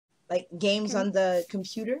Like games on the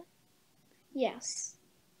computer? Yes.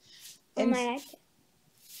 On And my iPad.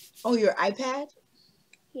 oh, your iPad?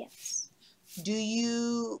 Yes. Do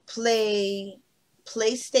you play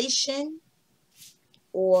PlayStation?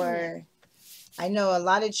 Or I know a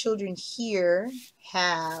lot of children here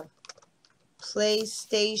have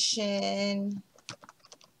PlayStation,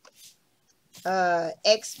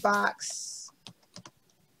 Xbox.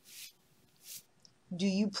 Do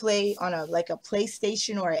you play on a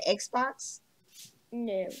PlayStation or an Xbox?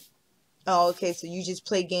 No. Oh, okay. So you just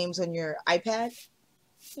play games on your iPad?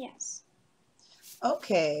 Yes.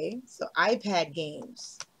 Okay. So iPad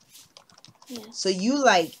games. Yes. So you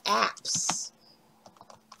like apps?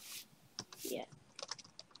 Yeah.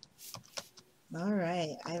 All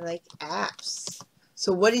right. I like apps.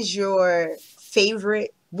 So what are your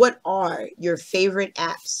favorite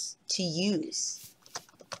apps to use?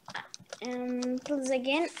 Please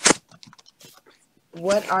again.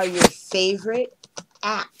 What are your favorite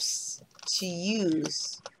apps to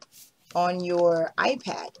use on your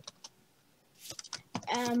iPad?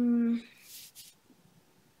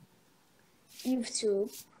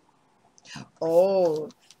 YouTube. Oh,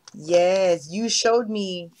 yes. You showed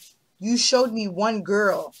me one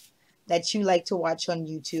girl that you like to watch on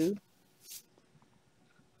YouTube.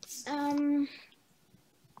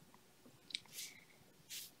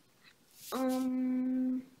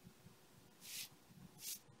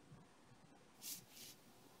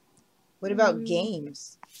 What about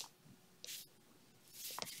games?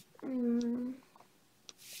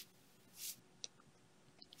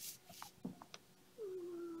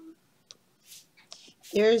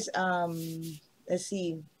 There's let's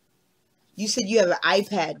see. You said you have an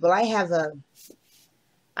iPad. Well, I have an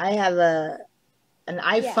iPhone.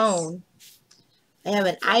 Yes. I have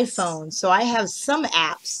an iPhone, so I have some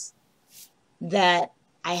apps that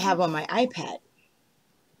I have on my iPad.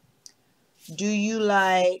 Do you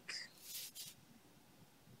like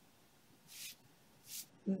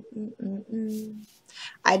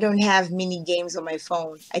I don't have many games on my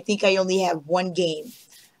phone. I think I only have one game.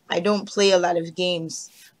 I don't play a lot of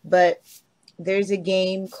games, but there's a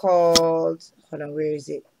game called, hold on, where is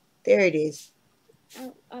it? There it is.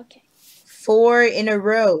 Oh, okay. 4 in a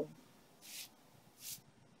row.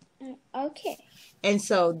 Okay. And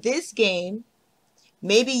so this game,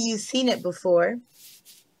 maybe you've seen it before.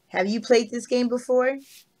 Have you played this game before?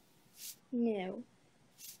 No.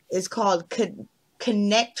 It's called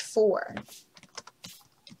Connect 4.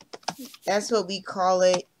 That's what we call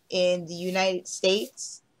it in the United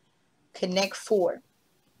States. Connect 4.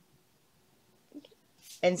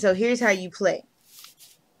 And so here's how you play.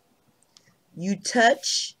 You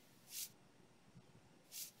touch,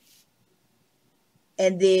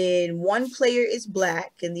 and then one player is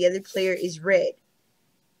black and the other player is red.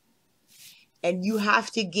 And you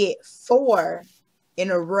have to get 4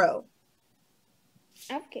 in a row.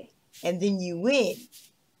 Okay. And then you win.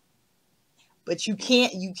 But you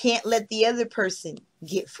can't let the other person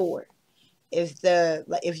get 4.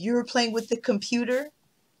 If you were playing with the computer,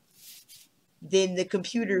 then the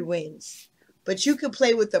computer wins. But you can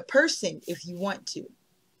play with a person if you want to.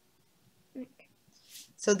 Okay.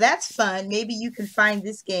 So that's fun. Maybe you can find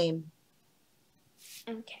this game.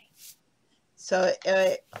 Okay. So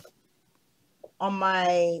on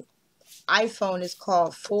my iPhone, it's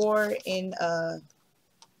called 4 in a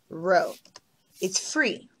row. It's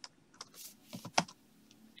free.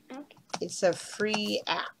 Okay. It's a free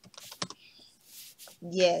app.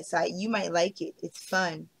 Yes, you might like it. It's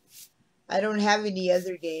fun. I don't have any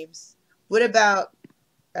other games. What about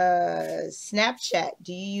Snapchat?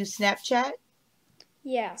 Do you use Snapchat?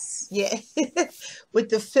 Yes. Yeah. With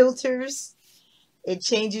the filters, it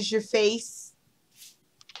changes your face.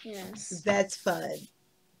 Yes. That's fun.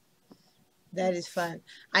 That is fun.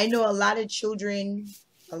 I know a lot of children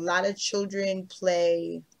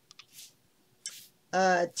play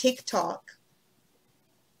TikTok.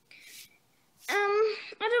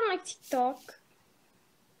 I don't like TikTok.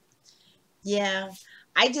 Yeah,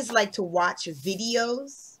 I just like to watch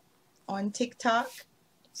videos on TikTok.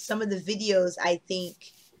 Some of the videos I think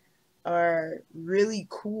are really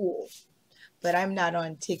cool, but I'm not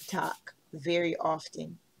on TikTok very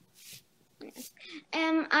often.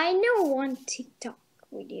 I know one TikTok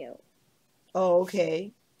video. Oh,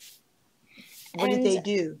 okay. What did they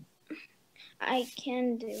do? I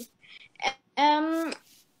can do. I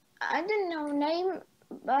don't know name,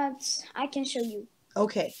 but I can show you.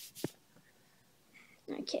 Okay.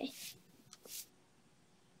 Okay.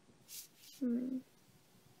 And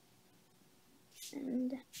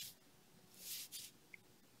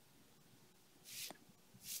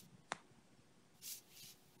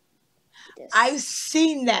I've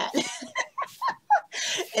seen that.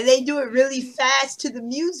 And they do it really fast to the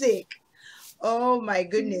music. Oh my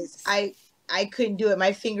goodness. I couldn't do it.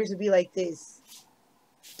 My fingers would be like this.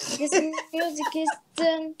 This music is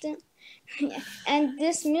dun dun. Yeah. And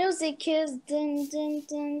this music is dun dun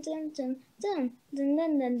dun dun dun dun dun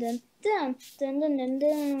dun dun dun dun dun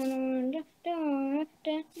dun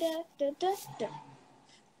dun dun dun.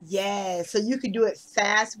 Yeah, so you could do it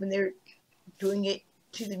fast when they're doing it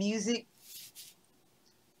to the music.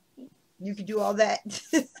 You could do all that.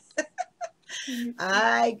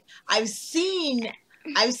 I've seen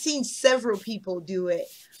several people do it,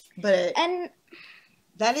 but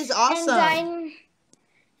that is awesome.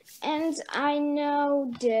 And I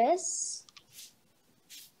know this.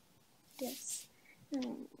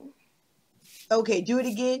 Okay, do it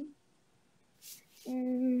again.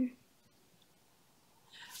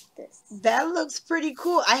 This. That looks pretty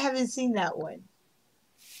cool. I haven't seen that one.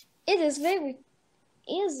 It is very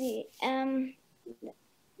easy.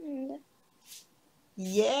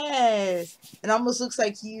 Yes. It almost looks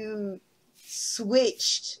like you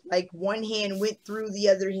switched, like one hand went through the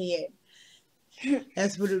other hand.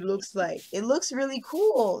 That's what it looks like. It looks really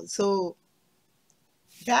cool. So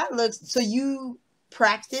you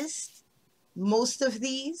practiced most of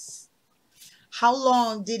these? How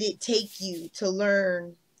long did it take you to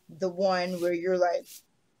learn the one where you're like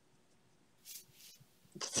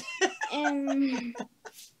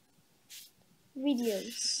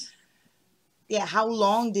videos? Yeah, how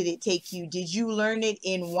long did it take you? Did you learn it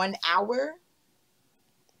in 1 hour?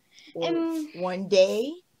 Or 1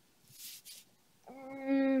 day?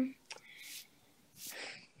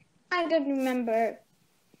 I don't remember.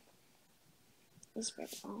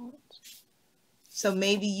 So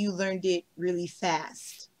maybe you learned it really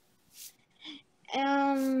fast.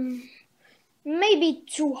 Maybe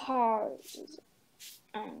 2 hours.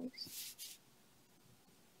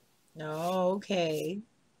 Oh, okay.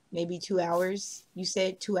 Maybe 2 hours. You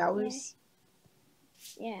said 2 hours?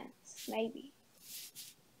 Yeah. Yes, maybe.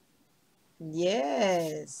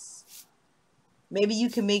 Yes. Maybe you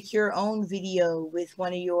can make your own video with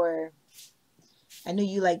one of your, I know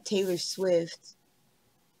you like Taylor Swift.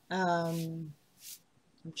 I'm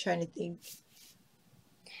trying to think.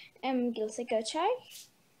 Guilty Gotcha.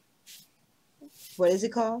 What is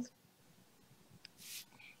it called?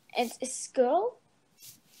 It's a school.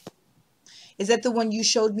 Is that the one you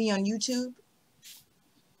showed me on YouTube?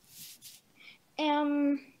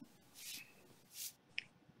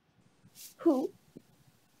 Who?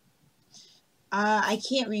 I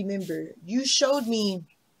can't remember. You showed me,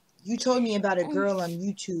 you told me about a girl on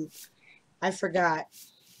YouTube. I forgot.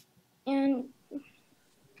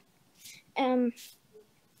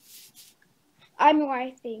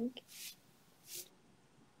 I think.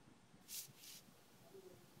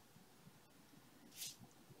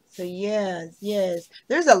 So yes.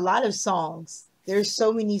 There's a lot of songs. There's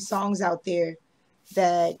so many songs out there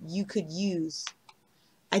that you could use.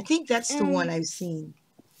 I think that's the one I've seen.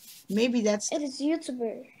 Maybe that's... It is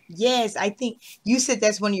YouTuber. Yes, I think... You said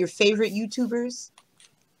that's one of your favorite YouTubers?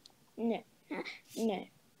 No.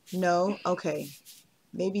 No? Okay.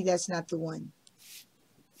 Maybe that's not the one.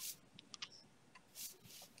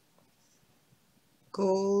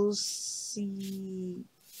 Go see...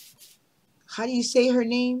 How do you say her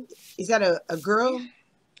name? Is that a girl?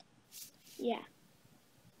 Yeah.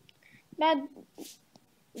 But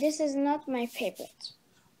this is not my favorite.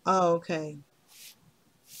 Oh, okay.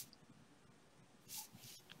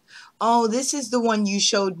 Oh, this is the one you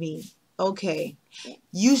showed me. Okay. Yeah.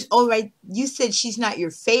 You said she's not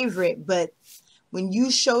your favorite, but when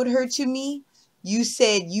you showed her to me, you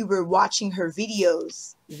said you were watching her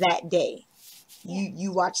videos that day. Yeah.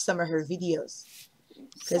 You watched some of her videos.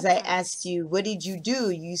 Because I asked you, what did you do?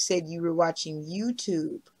 You said you were watching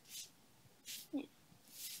YouTube. Yeah.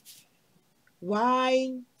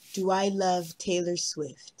 Why do I love Taylor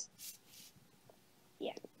Swift?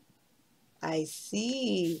 Yeah. I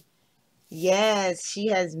see. Yes, she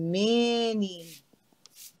has many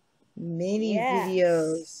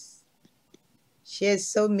videos. She has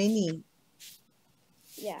so many.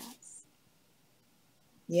 Yes.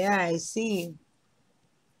 Yeah, I see.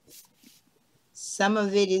 Some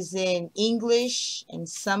of it is in English and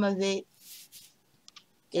some of it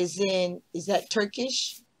is that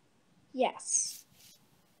Turkish? Yes.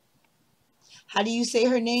 How do you say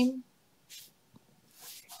her name?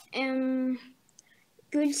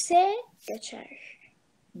 Gülse Göçer.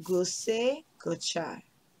 Gülse Göçer.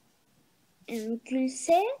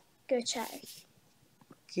 Gülse Göçer.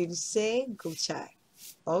 Gülse Göçer.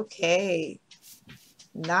 Okay.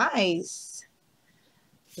 Nice.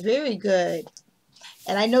 Very good.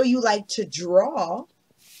 And I know you like to draw.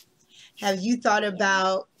 Have you thought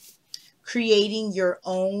about creating your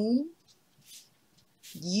own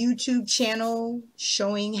YouTube channel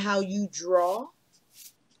showing how you draw?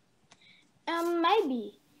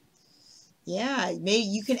 Maybe. Yeah, maybe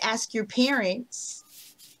you can ask your parents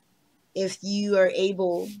if you are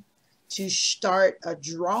able to start a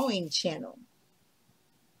drawing channel.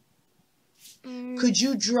 Could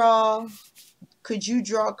you draw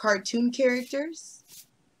cartoon characters?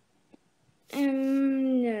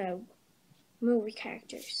 No. Movie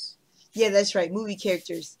characters. Yeah, that's right, movie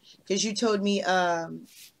characters. Because you told me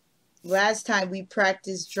last time we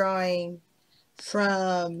practiced drawing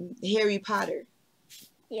from Harry Potter.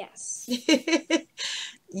 Yes.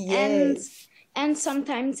 Yes. And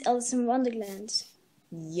sometimes Alice in Wonderland.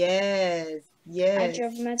 Yes. I Yes. draw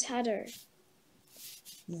Mad Hatter.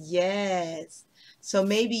 Yes. So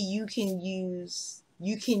maybe you can use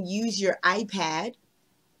your iPad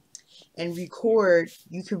and record.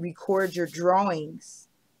 You can record your drawings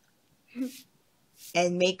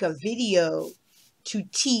and make a video to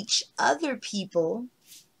teach other people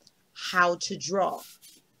how to draw.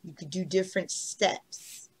 You could do different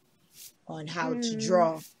steps on how to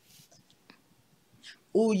draw.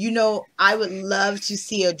 Oh, you know, I would love to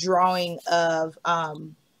see a drawing of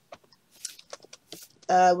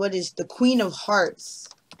what is the Queen of Hearts?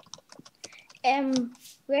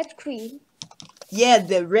 Red Queen. Yeah,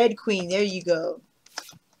 the Red Queen. There you go.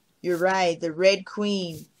 You're right, the Red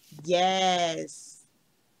Queen. Yes.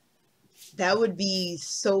 That would be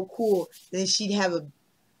so cool. Then she'd have a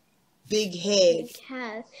big head. Big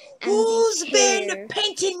head. And Who's big been hair.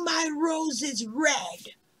 painting my roses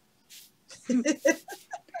red?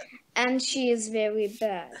 And she is very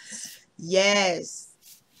bad. Yes.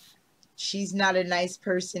 She's not a nice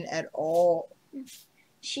person at all.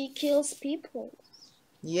 She kills people.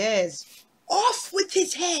 Yes. Off with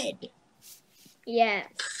his head. Yes.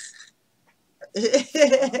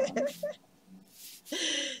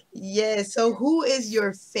 Yeah, so who is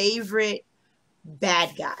your favorite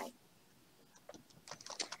bad guy?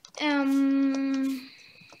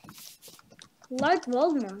 Lord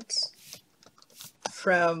Voldemort.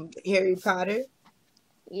 From Harry Potter?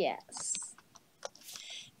 Yes.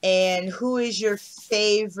 And who is your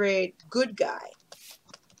favorite good guy?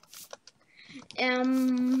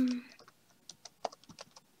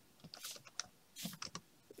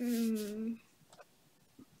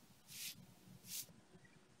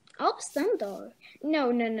 Dumbledore.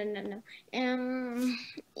 No.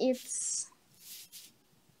 It's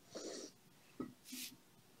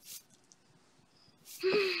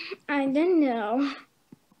I don't know.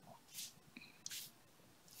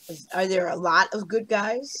 Are there a lot of good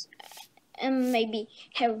guys? Maybe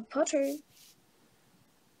Harry Potter.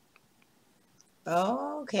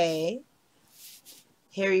 Okay.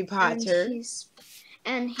 Harry Potter.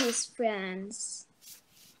 And his friends.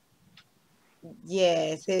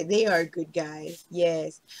 Yes, they are good guys.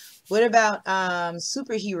 Yes. What about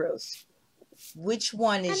superheroes? Which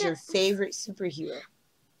one is your favorite superhero?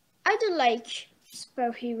 I don't like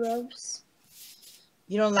superheroes.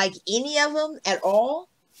 You don't like any of them at all?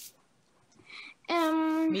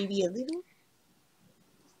 Maybe a little?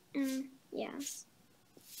 Yes.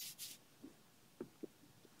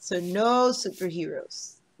 So no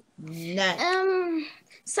superheroes. None.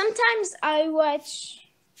 Sometimes I watch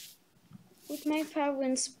with my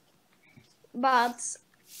parents, but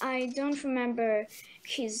I don't remember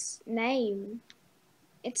his name.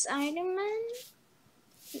 It's Iron Man?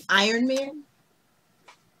 Iron Man?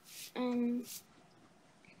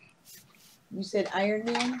 You said Iron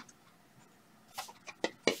Man?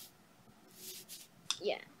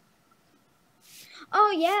 Yeah.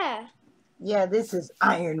 Oh, yeah. Yeah, this is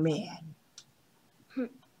Iron Man.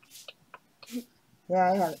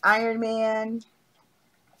 Yeah, I have Iron Man.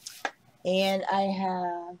 And I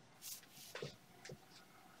have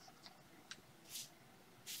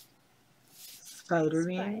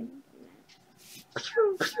Spider-Man.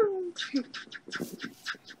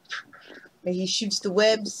 Where he shoots the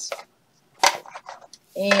webs.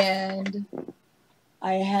 And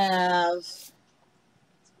I have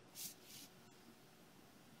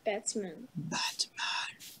Batman.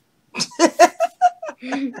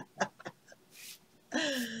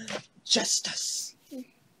 Justice.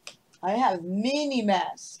 I have Minnie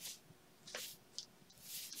Mask.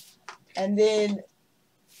 And then,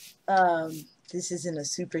 this isn't a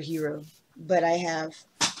superhero, but I have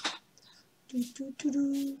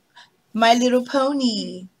My Little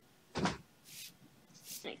Pony.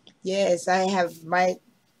 Yes, I have My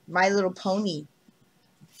Little Pony.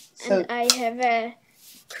 So, and I have a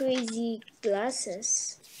crazy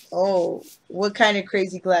glasses. Oh, what kind of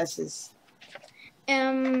crazy glasses?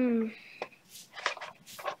 I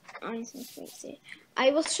think crazy.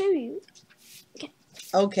 I will show you.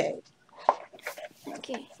 Okay.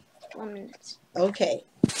 Okay. 1 minute. Okay.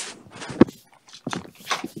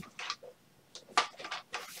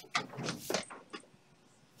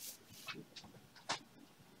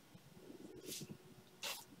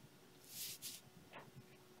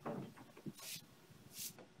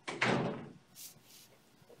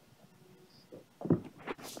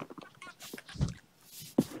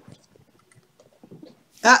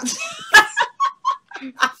 Ah.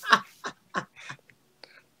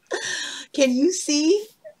 Can you see?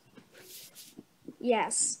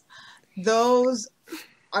 Yes. Those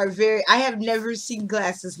are very, I have never seen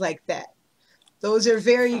glasses like that. Those are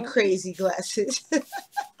very crazy glasses.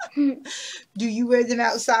 Do you wear them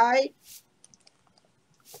outside?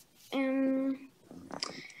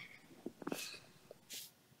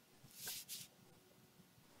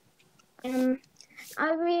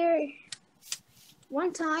 I wear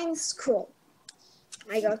one time school.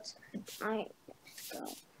 I got.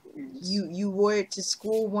 You wore it to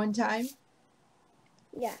school one time?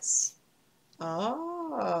 Yes.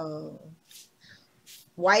 Oh.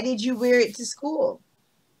 Why did you wear it to school?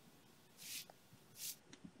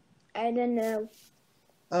 I don't know.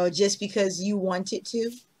 Oh, just because you wanted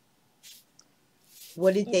to?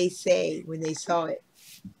 What did they say when they saw it?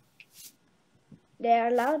 They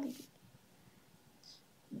are loud.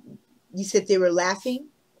 You said they were laughing?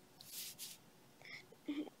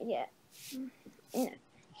 Yeah.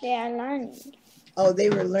 They are learning. Oh, they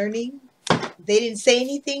were learning? They didn't say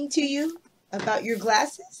anything to you about your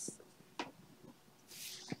glasses?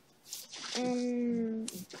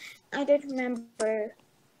 I don't remember.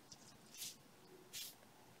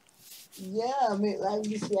 Yeah, I mean, let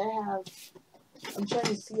me see. I'm trying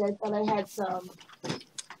to see. I thought I had some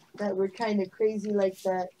that were kind of crazy like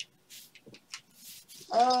that.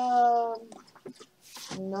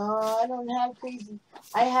 No, I don't have crazy.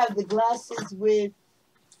 I have the glasses with,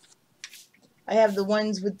 I have the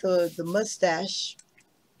ones with the mustache.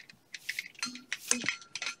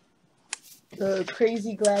 The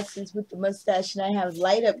crazy glasses with the mustache, and I have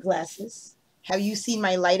light up glasses. Have you seen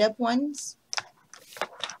my light up ones?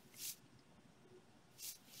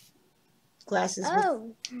 Glasses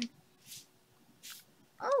Oh. with,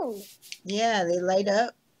 Oh. yeah, they light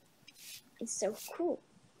up. It's so cool.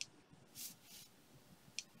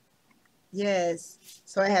 Yes.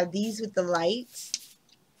 So I have these with the lights.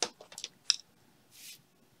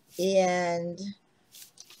 And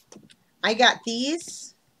I got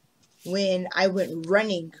these when I went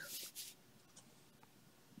running.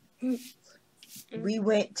 We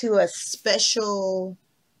went to a special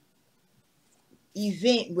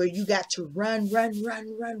event where you got to run.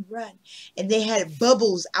 And they had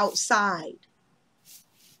bubbles outside.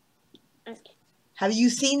 Okay. Have you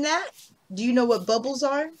seen that? Do you know what bubbles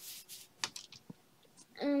are?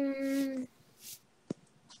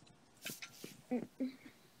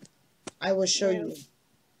 I will show you.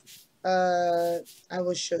 I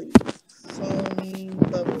will show you. Foaming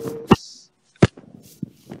bubbles.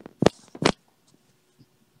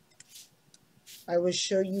 I will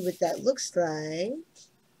show you what that looks like.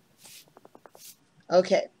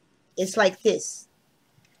 Okay. It's like this.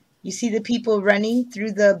 You see the people running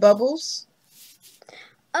through the bubbles?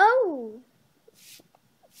 Oh.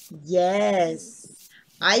 Yes.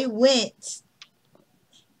 I went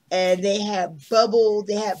and they had bubble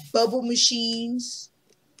machines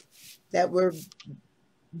that were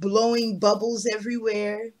blowing bubbles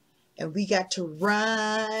everywhere, and we got to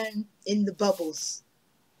run in the bubbles.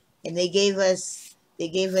 And they gave us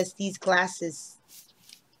these glasses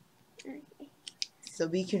so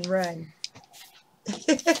we can run.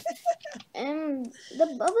 The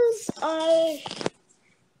bubbles are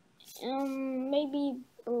maybe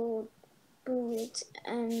bullet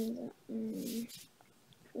and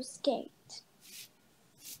skate.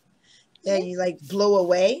 Yeah, you like blow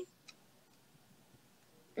away?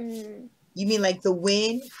 Mm. You mean like the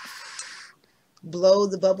wind blow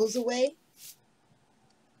the bubbles away?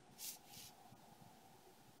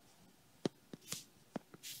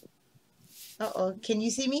 Uh-oh, can you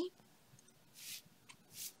see me?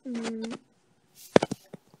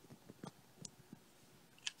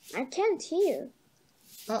 I can't hear.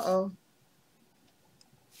 Uh-oh.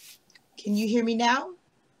 Can you hear me now?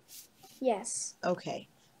 Yes. Okay.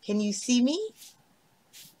 Can you see me?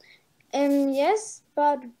 Yes,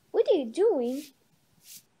 but what are you doing?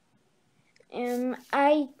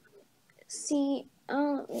 I see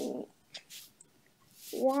only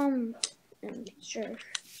one picture.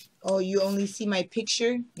 Oh, you only see my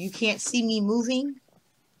picture? You can't see me moving?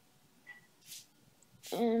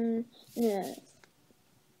 No.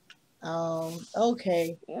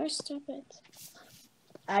 Okay. You're stupid.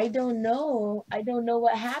 I don't know. I don't know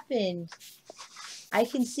what happened. I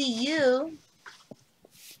can see you.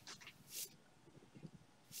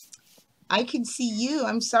 I can see you.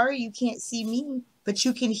 I'm sorry you can't see me, but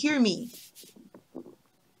you can hear me.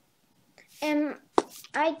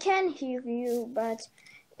 I can hear you, but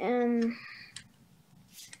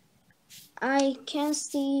I can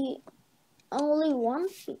see only one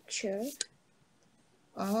picture.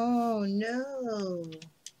 Oh no.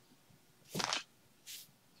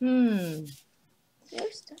 You're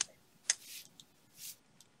stupid.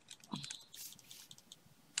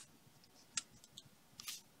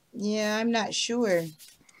 Yeah, I'm not sure.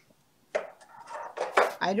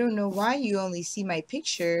 I don't know why you only see my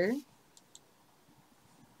picture.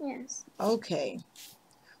 Yes. Okay.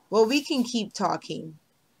 Well, we can keep talking.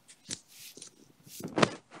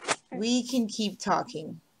 We can keep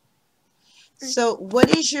talking. So, what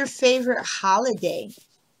is your favorite holiday?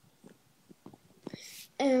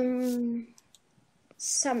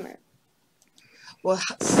 Summer. Well,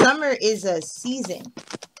 summer is a season.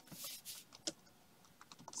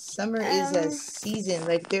 Summer is a season.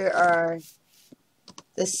 Like there are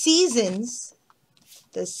the seasons.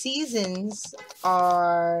 The seasons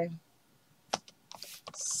are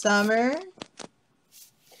summer,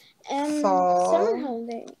 fall, summer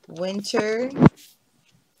holiday, winter,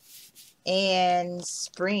 and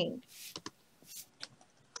spring.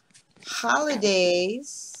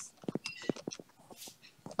 Holidays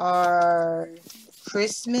are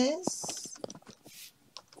Christmas,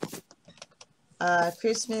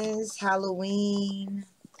 Halloween.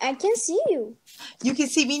 I can see you. You can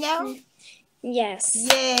see me now? Yes.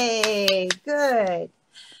 Yay, good.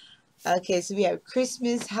 Okay, so we have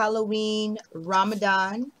Christmas, Halloween,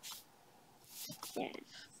 Ramadan. Yeah.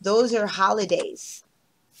 Those are holidays.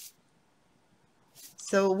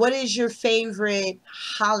 So what is your favorite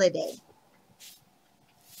holiday?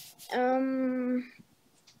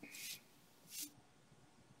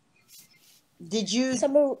 Did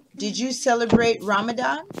you celebrate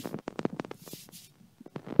Ramadan?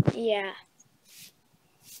 Yeah.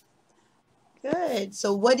 Good.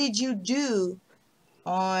 So what did you do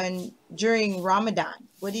during Ramadan?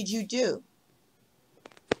 What did you do?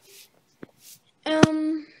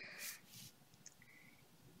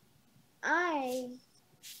 I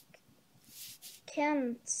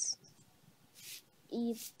can't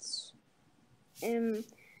eat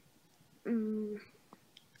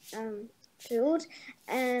food,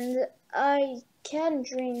 and I can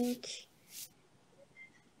drink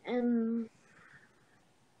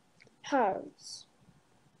herbs.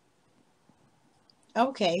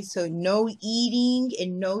 Okay, so no eating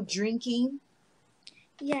and no drinking.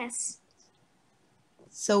 Yes.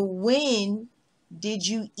 So when did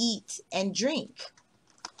you eat and drink?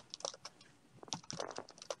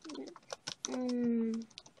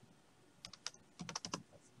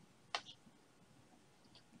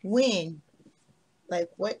 When? Like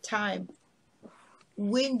what time?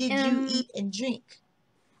 When did you eat and drink?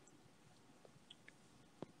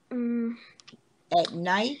 At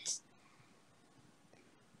night?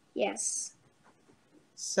 Yes.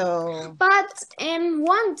 So. But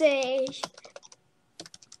one day,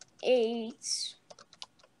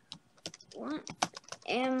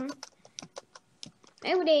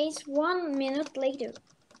 nowadays 1 minute later.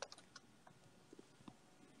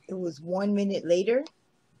 It was 1 minute later?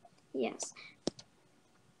 Yes.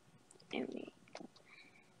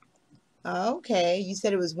 Okay, you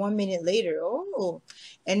said it was 1 minute later. Oh,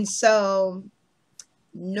 and so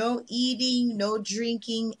no eating, no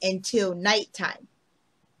drinking until nighttime.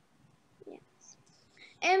 Yes.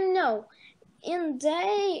 No, in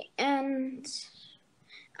day and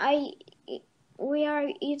we are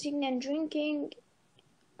eating and drinking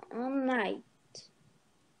all night.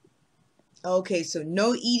 Okay, so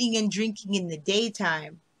no eating and drinking in the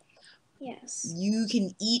daytime. Yes. You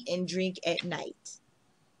can eat and drink at night.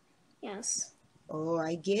 Yes. Oh,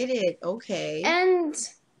 I get it. Okay. And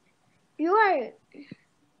you are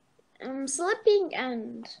sleeping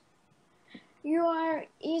and you are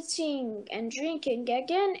eating and drinking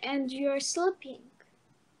again and you are sleeping.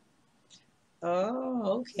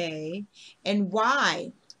 Oh, okay. And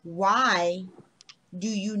why? Why do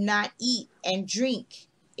you not eat and drink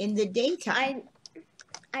in the daytime?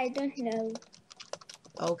 I don't know.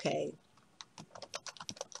 Okay.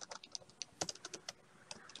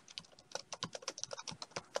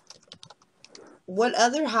 What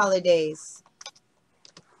other holidays?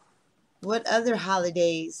 What other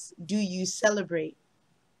holidays do you celebrate?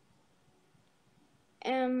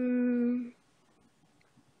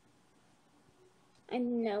 I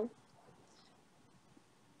don't know.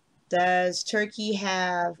 Does Turkey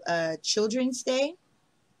have a Children's Day?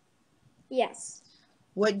 Yes.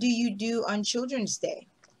 What do you do on Children's Day?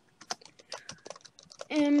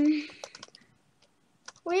 We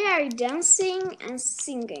are dancing and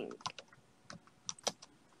singing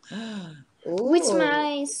with Oh,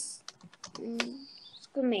 my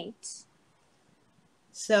schoolmates.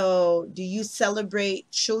 so do you celebrate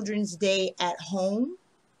Children's Day at home?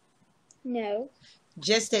 No.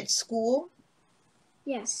 Just at school?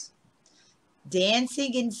 Yes.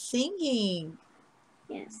 Dancing and singing.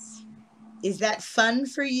 Yes. Is that fun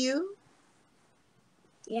for you?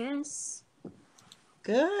 Yes.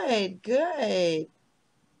 Good, good.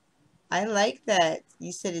 I like that.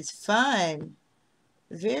 You said it's fun.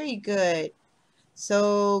 Very good.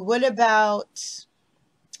 So what about,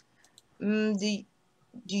 do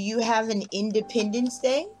you have an Independence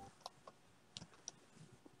Day?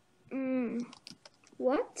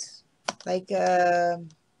 What? Like in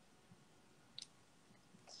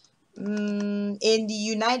the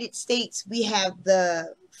United States, we have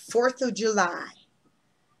the 4th of July,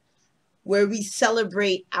 where we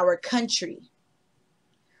celebrate our country.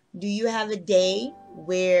 Do you have a day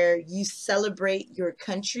where you celebrate your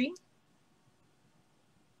country?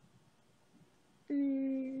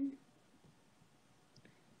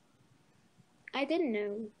 I don't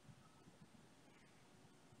know.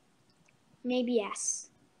 Maybe yes.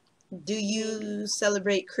 Do you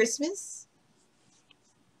celebrate Christmas?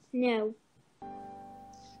 No.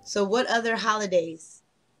 So what other holidays?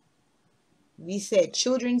 We said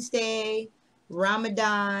Children's Day,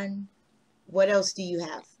 Ramadan. What else do you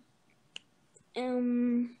have?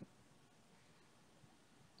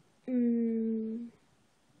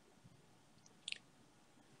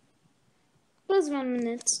 Please 1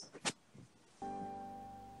 minute.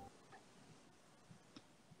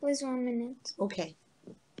 Please 1 minute. Okay.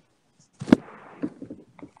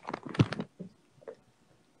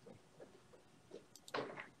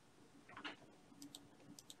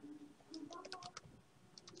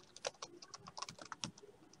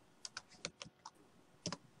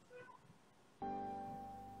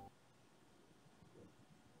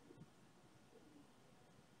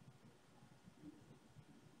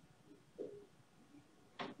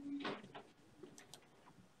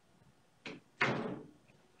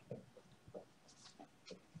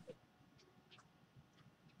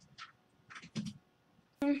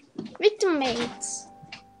 With tomates.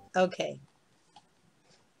 Okay.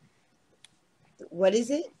 What is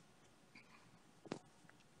it?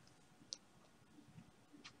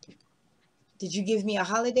 Did you give me a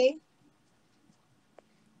holiday?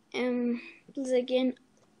 Please again.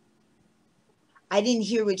 I didn't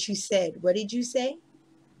hear what you said. What did you say?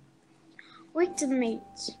 With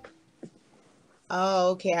tomates.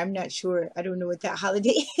 Oh, okay. I'm not sure. I don't know what that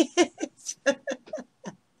holiday is.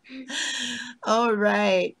 All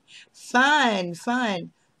right. Fun,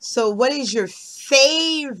 fun. So what is your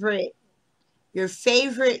favorite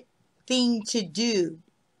thing to do?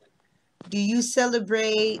 Do you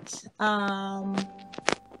celebrate, oh,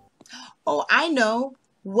 I know.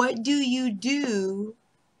 What do you do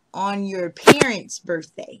on your parents'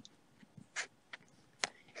 birthday?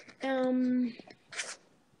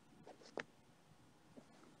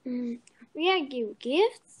 We are give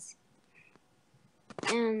gifts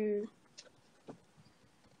and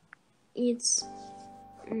it's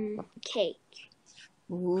cake.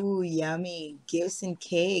 Ooh, yummy. Gifts and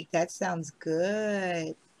cake. That sounds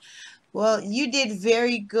good. Well, you did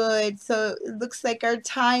very good. So it looks like our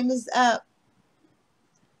time is up.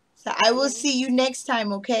 So I will see you next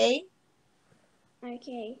time, okay?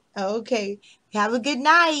 Okay. Okay. Have a good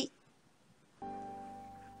night.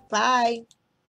 Bye.